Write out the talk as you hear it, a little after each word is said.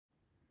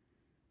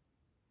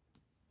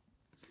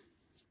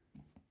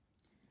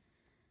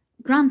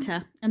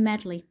Granta, a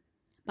Medley,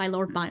 by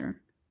Lord Byron.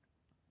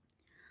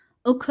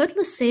 O could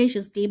Le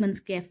Sage's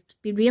demon's gift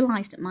be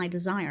realised at my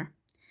desire,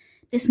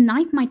 this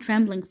night my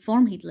trembling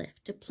form he'd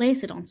lift to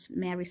place it on St.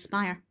 Mary's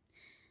spire.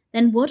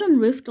 Then would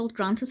unroof'd old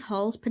Granta's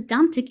halls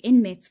pedantic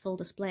inmates full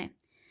display,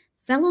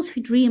 fellows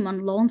who dream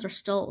on lawns or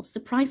stalls the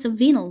price of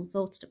venal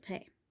votes to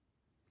pay.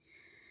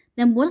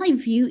 Then would I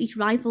view each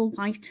rival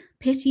wight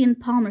pity and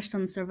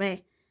Palmerston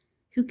survey,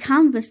 who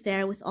canvass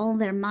there with all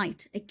their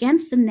might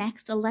against the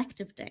next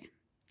elective day.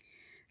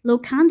 Low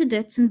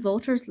candidates and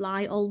voters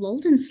lie all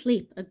lull'd in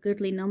sleep, a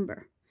goodly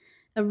number,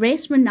 a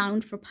race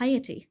renowned for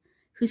piety,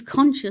 whose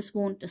conscience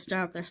won't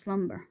disturb their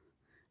slumber.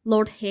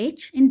 Lord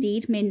H,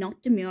 indeed, may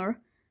not demur,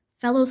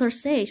 fellows are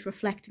sage,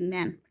 reflecting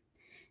men.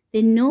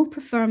 They know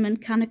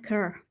preferment can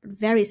occur, but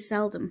very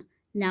seldom,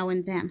 now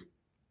and then.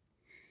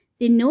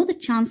 They know the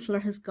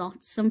Chancellor has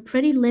got some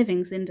pretty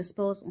livings in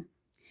disposal.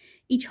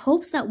 Each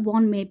hopes that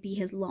one may be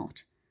his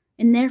lot,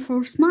 and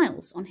therefore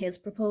smiles on his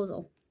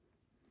proposal.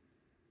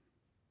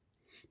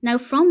 Now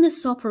from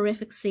this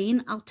soporific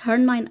scene I'll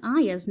turn mine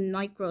eye as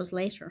night grows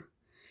later,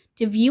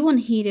 to view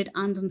unheeded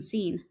and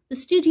unseen the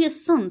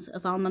studious sons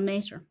of Alma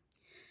Mater.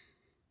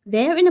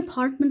 There in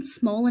apartments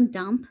small and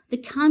damp, the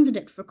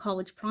candidate for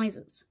college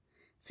prizes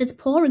sits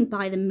poring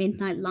by the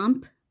midnight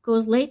lamp,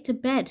 goes late to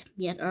bed,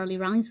 yet early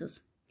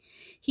rises.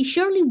 He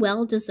surely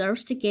well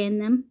deserves to gain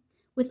them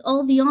with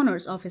all the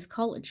honours of his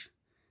college,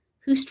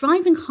 who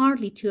striving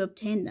hardly to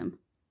obtain them,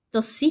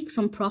 thus seeks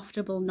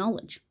unprofitable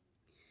knowledge,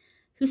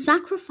 who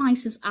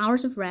sacrifices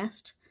hours of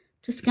rest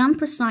to scan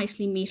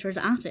precisely metres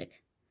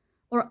attic,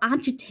 or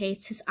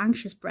agitates his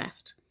anxious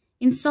breast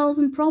in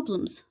solving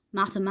problems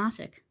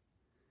mathematic,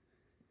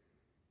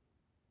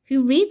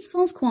 who reads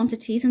false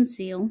quantities in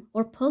seal,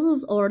 or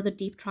puzzles o'er the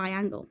deep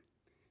triangle,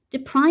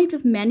 deprived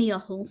of many a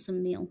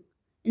wholesome meal,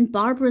 in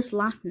barbarous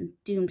Latin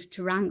doomed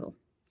to wrangle,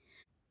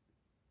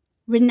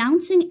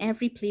 renouncing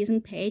every pleasing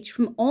page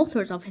from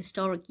authors of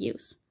historic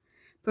use,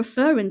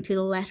 preferring to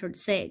the lettered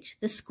sage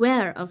the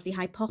square of the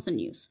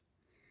hypotenuse.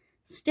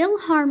 Still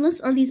harmless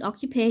are these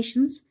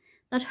occupations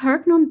that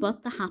hurt none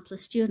but the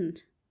hapless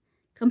student,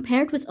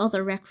 compared with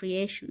other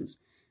recreations,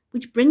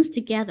 which brings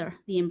together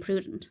the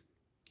imprudent,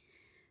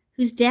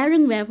 whose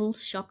daring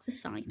revels shock the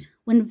sight,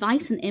 when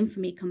vice and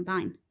infamy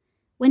combine,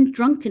 when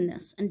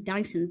drunkenness and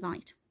dice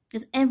invite,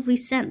 as every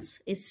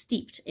sense is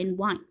steeped in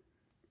wine.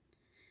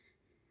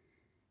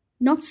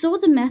 Not so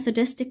the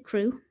Methodistic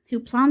crew, who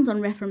plans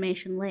on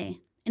reformation lay,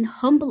 in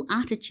humble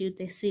attitude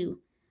they sue,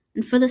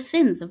 and for the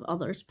sins of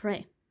others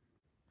pray,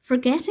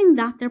 forgetting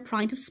that their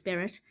pride of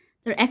spirit,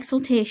 their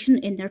exultation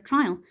in their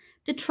trial,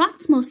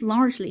 detracts most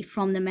largely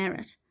from the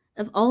merit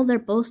of all their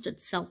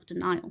boasted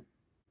self-denial.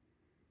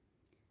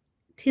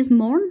 'Tis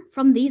morn,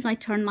 from these I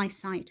turn my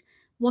sight,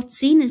 what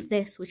scene is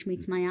this which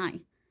meets my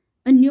eye?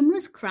 A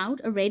numerous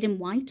crowd, arrayed in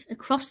white,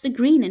 across the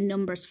green in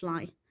numbers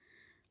fly.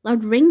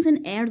 Loud rings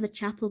in air the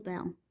chapel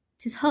bell,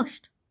 'tis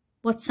hushed,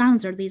 what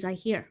sounds are these I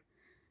hear?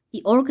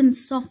 The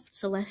organ's soft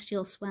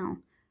celestial swell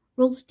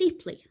rolls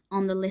deeply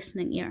on the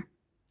listening ear.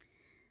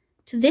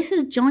 To this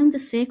is joined the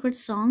sacred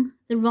song,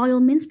 the royal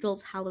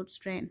minstrel's hallowed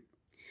strain,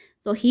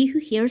 though he who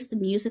hears the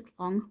music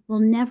long will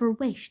never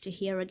wish to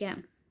hear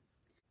again.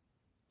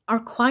 Our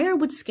choir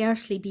would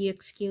scarcely be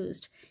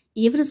excused,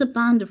 even as a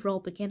band of raw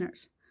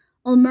beginners.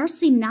 All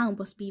mercy now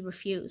must be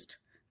refused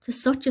to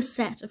such a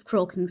set of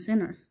croaking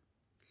sinners.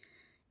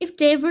 If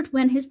David,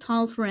 when his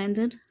toils were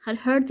ended, had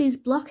heard these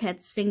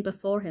blockheads sing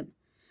before him,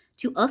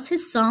 to us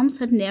his psalms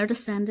had ne'er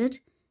descended,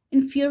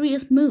 in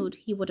furious mood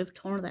he would have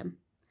torn them.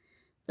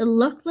 The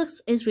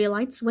luckless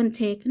Israelites, when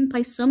taken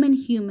by some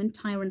inhuman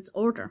tyrant's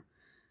order,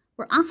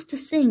 were asked to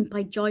sing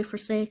by joy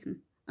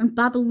forsaken, on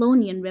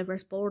Babylonian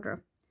rivers'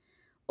 border.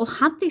 Oh,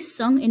 had they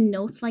sung in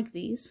notes like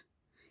these,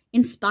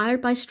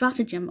 inspired by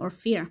stratagem or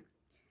fear,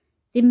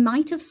 they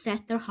might have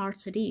set their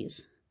hearts at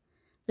ease.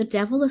 The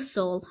devil a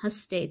soul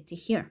has stayed to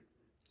hear.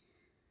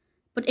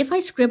 But if I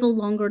scribble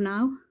longer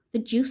now, the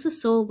juice a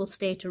soul will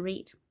stay to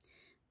read.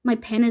 My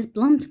pen is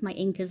blunt, my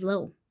ink is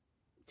low.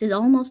 'Tis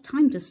almost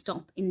time to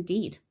stop,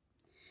 indeed.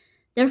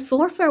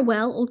 Therefore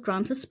farewell, old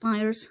Granta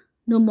spires,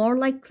 no more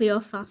like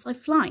Cleophas I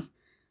fly,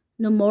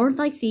 no more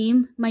thy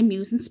theme my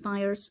muse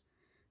inspires.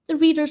 The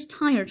reader's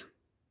tired,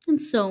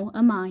 and so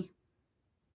am I.